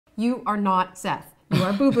You are not Seth. You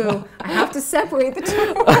are Booboo. I have to separate the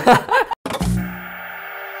two.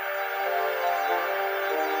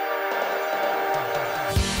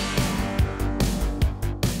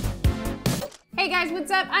 Hey guys,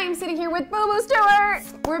 what's up? I am sitting here with Booboo Stewart.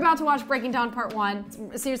 We're about to watch Breaking Dawn Part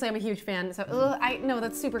 1. Seriously, I'm a huge fan. So I know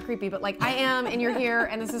that's super creepy, but like I am, and you're here,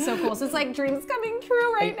 and this is so cool. So it's like dreams coming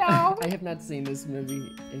true right now. I have not seen this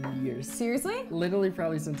movie in years. Seriously? Literally,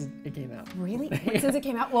 probably since it came out. Really? Since it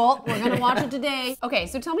came out? Well, we're gonna watch it today. Okay,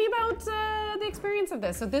 so tell me about the experience of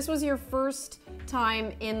this. So this was your first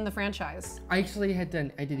time in the franchise. I actually I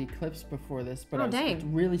did Eclipse before this, but I was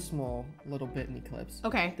really small, little bit in Eclipse.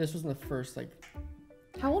 Okay. This was the first like.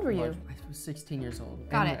 How old were you? I was 16 years old.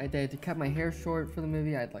 Got and it. I had to cut my hair short for the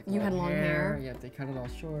movie. I had like you had long hair. Yeah, they cut it all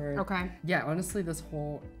short. Okay. Yeah, honestly, this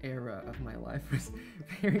whole era of my life was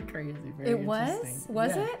very crazy. Very It was?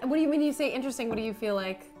 Was it? What do you mean you say interesting? What do you feel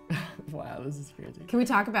like? Wow, this is crazy. Can we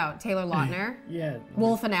talk about Taylor Lautner? Yeah.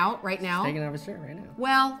 Wolfing out right now. Taking off his shirt right now.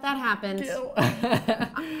 Well, that happened.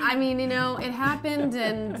 I mean, you know, it happened,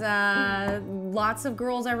 and lots of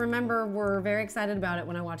girls I remember were very excited about it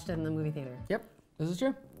when I watched it in the movie theater. Yep, this is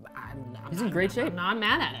true. He's in great shape. I'm not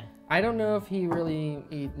mad at it. I don't know if he really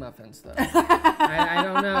ate muffins though. I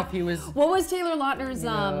don't know if he was. What was Taylor Lautner's?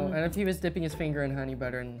 I don't know if he was dipping his finger in honey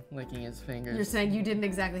butter and licking his fingers. You're saying you didn't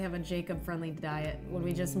exactly have a Jacob-friendly diet when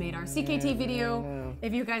we just made our CKT video. No.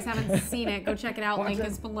 If you guys haven't seen it, go check it out. Link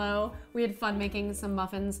is below. We had fun making some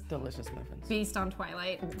muffins. Delicious muffins. Based on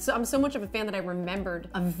Twilight. So I'm so much of a fan that I remembered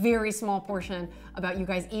a very small portion about you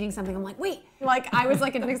guys eating something. I'm like, wait, like I was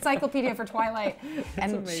like an encyclopedia for Twilight.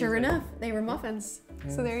 And sure enough, they were muffins.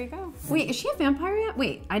 Yes. So there you go. Wait, is she a vampire yet?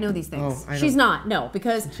 Wait, I know these things. Oh, She's not, no,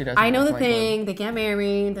 because I know the thing, they get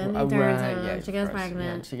married, then they turn out, she gets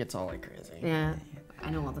pregnant. Yeah, she gets all like crazy. Yeah,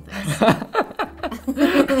 I know all the things.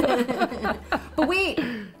 But wait,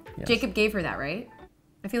 yes. Jacob gave her that, right?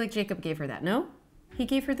 I feel like Jacob gave her that, no? He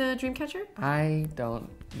gave her the Dreamcatcher? I don't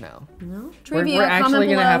know. No? Trivia, we're actually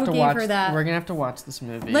gonna have to watch. We're gonna have to watch this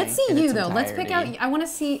movie. Let's see you though. Let's pick out. I want to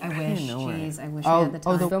see. I wish. Jeez, I wish I had the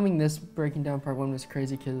time. The filming this Breaking Down Part 1 was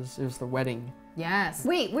crazy because it was the wedding. Yes.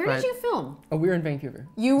 Wait, where did you film? Oh, we were in Vancouver.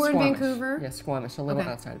 You were in Vancouver? Yeah, Squamish, a little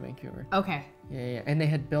outside of Vancouver. Okay. Yeah, and they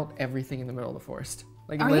had built everything in the middle of the forest.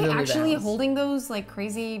 Like, are they actually holding those like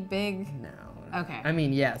crazy big? No. Okay. I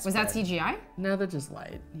mean, yes. Was that CGI? No, they're just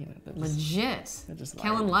light. You know, legit. They're just light.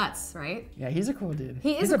 Kellen Lutz, right? Yeah, he's a cool dude.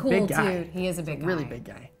 He's a cool big guy. Dude. He is a big guy. Really big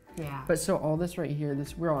guy. Yeah. But so all this right here,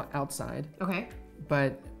 we're all outside. Okay.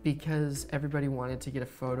 But because everybody wanted to get a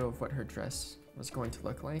photo of what her dress was going to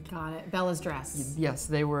look like. Got it. Bella's dress. Yes,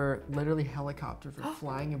 they were literally helicopters were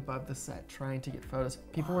flying above the set trying to get photos.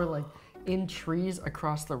 People were like in trees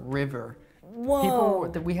across the river. Whoa. People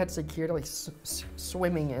that we had security like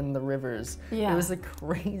swimming in the rivers. Yeah. It was the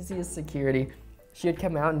craziest security. She had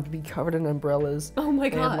come out and be covered in umbrellas. Oh my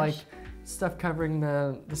gosh. They had like stuff covering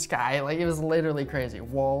the sky. Like it was literally crazy.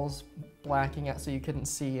 Walls blacking out so you couldn't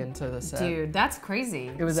see into the set. Dude, that's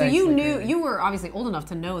crazy. It was so you knew, you were obviously old enough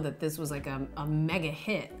to know that this was like a mega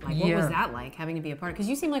hit. Like what was that like, having to be a part of? Because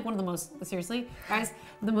you seem like one of the most, seriously, guys,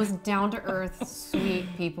 the most down-to-earth, sweet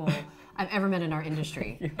people I've ever met in our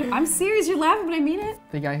industry. I'm serious, you're laughing, but I mean it.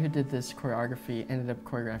 The guy who did this choreography ended up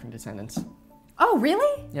choreographing Descendants. Oh,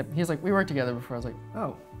 really? Yep, he was like, we worked together before. I was like,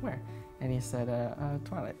 oh, where? And he said,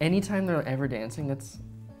 Twilight. Anytime they're ever dancing, that's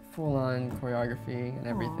full-on choreography and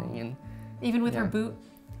everything. And even with her boot,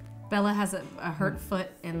 Bella has a hurt foot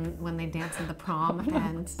when they dance in the prom.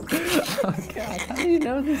 And oh God, how do you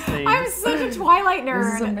know these things? I'm such a Twilight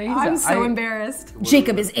nerd. This is amazing. I'm so embarrassed.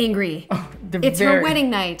 Jacob is angry. It's her wedding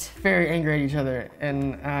night. Very angry at each other,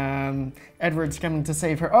 and Edward's coming to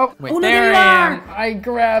save her. Oh, wait, no, there I am. I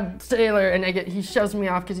grabbed Taylor, and he shoves me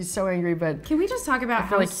off because he's so angry. But can we just talk about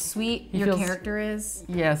how sweet your character is?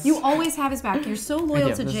 Yes. You always have his back. You're so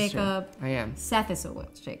loyal to Jacob. I am. Seth is so loyal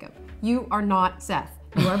to Jacob. You are not Seth.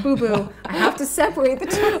 You are Booboo. I have to separate the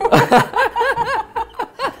two.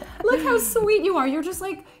 Look how sweet you are. You're just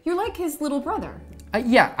like, you're like his little brother.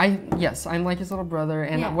 Yes, I'm like his little brother,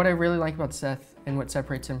 and what I really like about Seth and what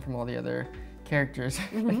separates him from all the other characters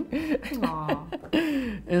is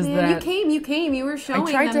that you came, you were showing.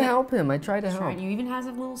 I tried to help him. I tried to help. Right. You even has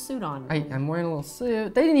a little suit on. I'm wearing a little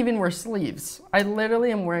suit. They didn't even wear sleeves. I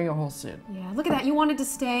literally am wearing a whole suit. Yeah, look at that. You wanted to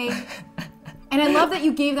stay. And I love that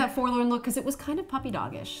you gave that forlorn look because it was kind of puppy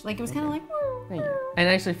doggish. Like it was kind of like. Thank you. And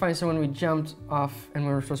actually, funny. So when we jumped off and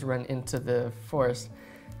we were supposed to run into the forest,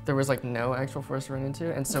 there was like no actual forest to run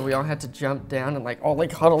into, and so we all had to jump down and like all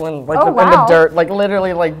like huddle in like Oh, in the wow. dirt, like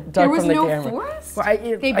literally like duck from the camera. There was no forest? Well,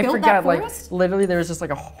 They I built forgot, that forest? like literally there was just like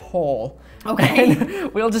a hole. Okay.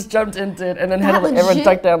 And we all just jumped into it, and then That had like, everyone legit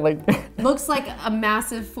duck down like. looks like a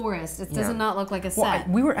massive forest. It does not look like a set.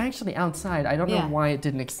 Well, we were actually outside. I don't know Yeah. why it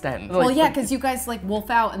didn't extend. Well, yeah, because you guys like wolf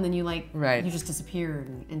out and then you like Right. you just disappear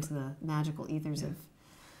into the magical ethers of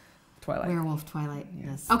Twilight. werewolf Twilight.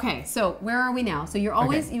 Yes. Okay, so where are we now? So you've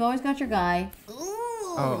always got your guy.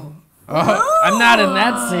 Oh, I'm not in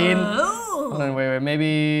that scene. Hold on, wait,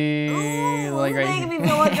 maybe like right making me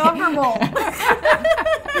feel uncomfortable.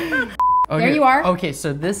 Okay. There you are. Okay,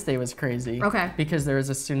 so this day was crazy. Okay. Because there was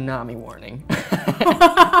a tsunami warning.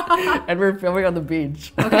 And we were filming on the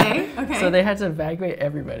beach. Okay, okay. So they had to evacuate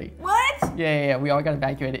everybody. What? Yeah. We all got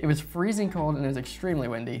evacuated. It was freezing cold and it was extremely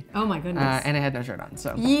windy. Oh my goodness. And I had no shirt on,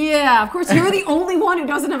 so. Yeah, of course. You're the only one who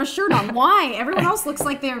doesn't have a shirt on. Why? Everyone else looks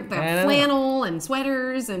like they're know. flannel and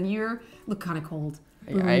sweaters, and you look kind of cold.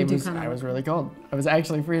 I was really cold. I was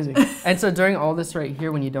actually freezing. And so during all this right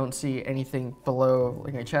here, when you don't see anything below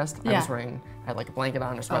like my chest, I had like a blanket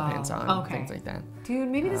on or sweatpants on, things like that. Dude,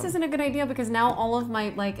 maybe this isn't a good idea because now all of my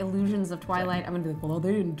like illusions of Twilight, I'm gonna be like, well,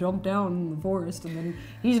 they didn't jump down in the forest, and then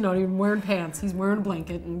he's not even wearing pants. He's wearing a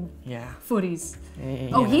blanket and footies.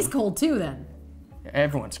 Oh, he's cold too then.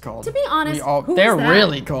 Everyone's cold. To be honest, they're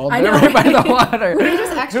really cold. I They're know. right by the water. Were they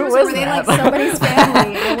just extras or were they like somebody's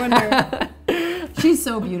family? I wonder. She's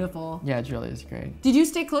so beautiful. Yeah, Julie is great. Did you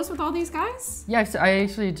stay close with all these guys? Yeah, so I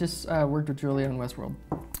actually just worked with Julie on Westworld.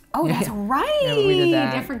 Oh, that's right. Yeah, we did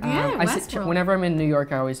that. I forget. Westworld. Whenever I'm in New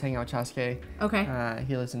York, I always hang out with Chasuke. Okay.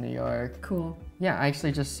 He lives in New York. Cool. Yeah, I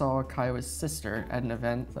actually just saw Kiowa's sister at an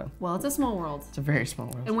event. So. Well, it's a small world. It's a very small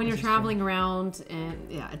world. And when you're traveling around,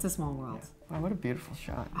 and yeah, it's a small world. Wow, what a beautiful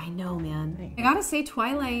shot. I know, man. I gotta say,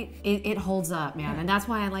 Twilight, it holds up, man. And that's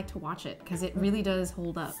why I like to watch it, because it really does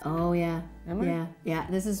hold up. Oh, yeah. Yeah.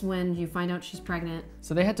 This is when you find out she's pregnant.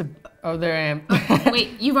 So they had to, oh, there I am.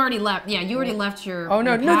 Wait, you've already left. Yeah, you already left your Oh,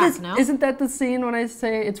 no, your no, path, no? Isn't that the scene when I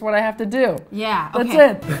say it's what I have to do? Yeah, That's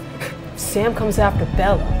it. Sam comes after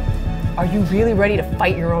Bella. Are you really ready to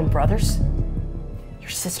fight your own brothers? Your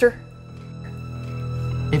sister?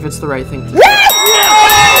 If it's the right thing to do.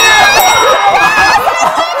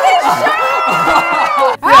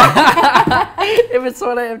 If it's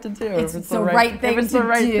what I have to do. If it's the right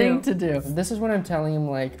thing to do. This is when I'm telling him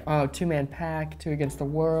like, oh, two-man pack, two against the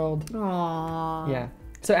world. Aww. Yeah.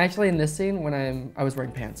 So actually in this scene, when I was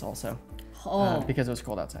wearing pants also. Because it was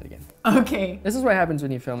cold outside again. Okay. This is what happens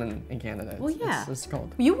when you film in Canada. Well, yeah. It's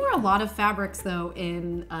cold. You wore a lot of fabrics though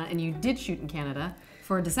and you did shoot in Canada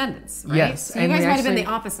for Descendants, right? Yes. So you guys might have been the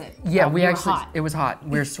opposite. Yeah, it was hot.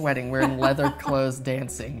 We were sweating. We're in leather clothes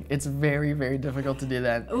dancing. It's very, very difficult to do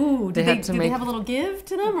that. Ooh, did they have a little give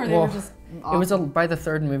to them or they were just awful? It was by the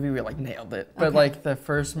third movie we like nailed it. But like the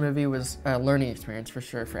first movie was a learning experience for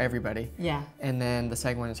sure for everybody. Yeah. And then the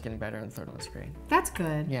second one is getting better and the third one was great. That's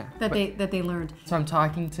good. Yeah. That they learned. So I'm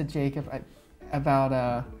talking to Jacob about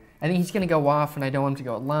I think he's gonna go off and I don't want him to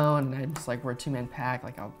go alone, and I'm just like, we're a two-man pack,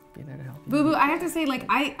 like I'll be there to help you. Booboo, I have to say, like,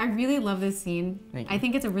 I really love this scene. Thank you. I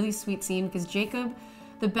think it's a really sweet scene because Jacob,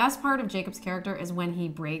 the best part of Jacob's character is when he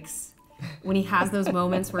breaks, when he has those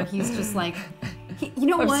moments where he's just like, you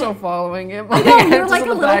know what? I'm so following him. I know, you're like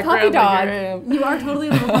a little puppy dog. Like, you are totally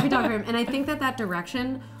a little puppy dog for him. And I think that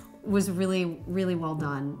direction was really, really well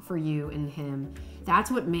done for you and him.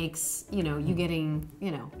 That's what makes, you getting,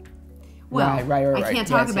 well, right. I can't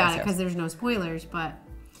talk about it because there's no spoilers, but.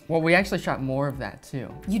 Well, we actually shot more of that too.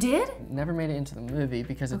 You did? Never made it into the movie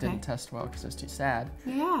because it didn't test well because it was too sad.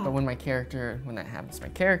 Yeah. But when that happens to my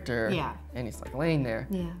character, and he's like laying there,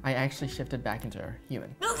 I actually shifted back into a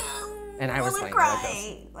human. And I was like,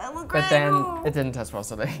 but then it didn't test well,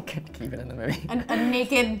 so they could keep it in the movie. A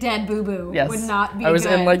naked dead Booboo would not be I was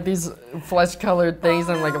good. in like these flesh-colored things,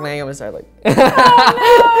 and I'm like laying on my side, like.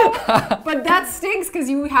 Oh no! But that stinks because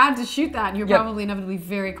you had to shoot that, and you're probably inevitably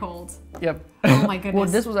very cold. Yep. Oh my goodness. Well,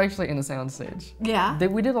 this was actually in a soundstage. Yeah.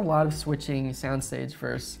 We did a lot of switching soundstage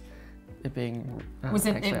versus it being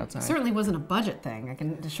actually outside. It certainly wasn't a budget thing. I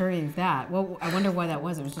can assure you of that. Well, I wonder why that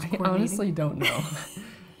was. It was just coordinating. I honestly don't know.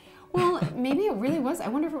 Well, maybe it really was. I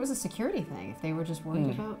wonder if it was a security thing. If they were just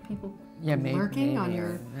worried about people lurking on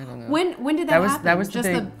your. I don't know. When did that happen? That was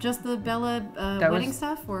just the Bella wedding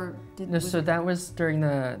stuff, or that was during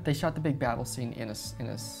they shot the big battle scene in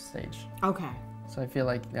a stage. Okay. So I feel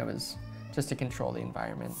like that was just to control the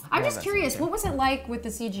environment. I'm just curious, what was it like with the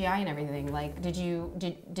CGI and everything? Like, did you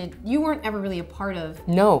weren't ever really a part of?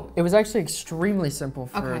 No, it was actually extremely simple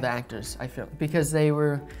for the actors. I feel because they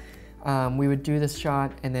were. We would do this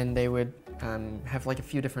shot, and then they would have like a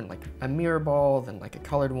few different, like a mirror ball, then like a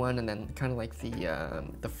colored one, and then kind of like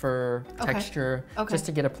the fur texture, just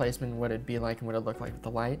to get a placement what it'd be like and what it'd look like with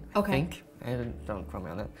the light. I think. Don't quote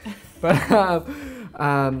me on that. But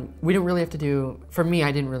we don't really have to do, for me,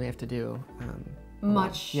 I didn't really have to do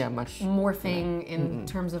much morphing in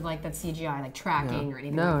terms of like that CGI, like tracking or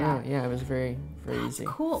anything like that. It was very, very easy.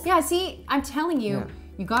 Cool. Yeah, see, I'm telling you,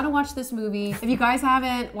 you gotta watch this movie. If you guys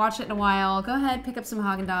haven't watched it in a while, go ahead, pick up some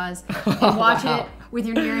Haagen-Dazs and watch it with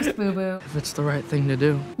your nearest Booboo. If it's the right thing to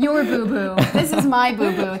do. Your Booboo. This is my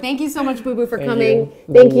Booboo. Thank you so much, Booboo, for coming.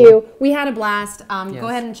 Thank you. We had a blast. Go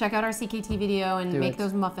ahead and check out our CKT video and make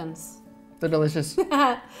those muffins. They're delicious.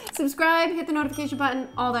 Subscribe, hit the notification button,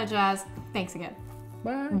 all that jazz. Thanks again.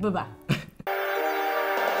 Bye. Bye-bye.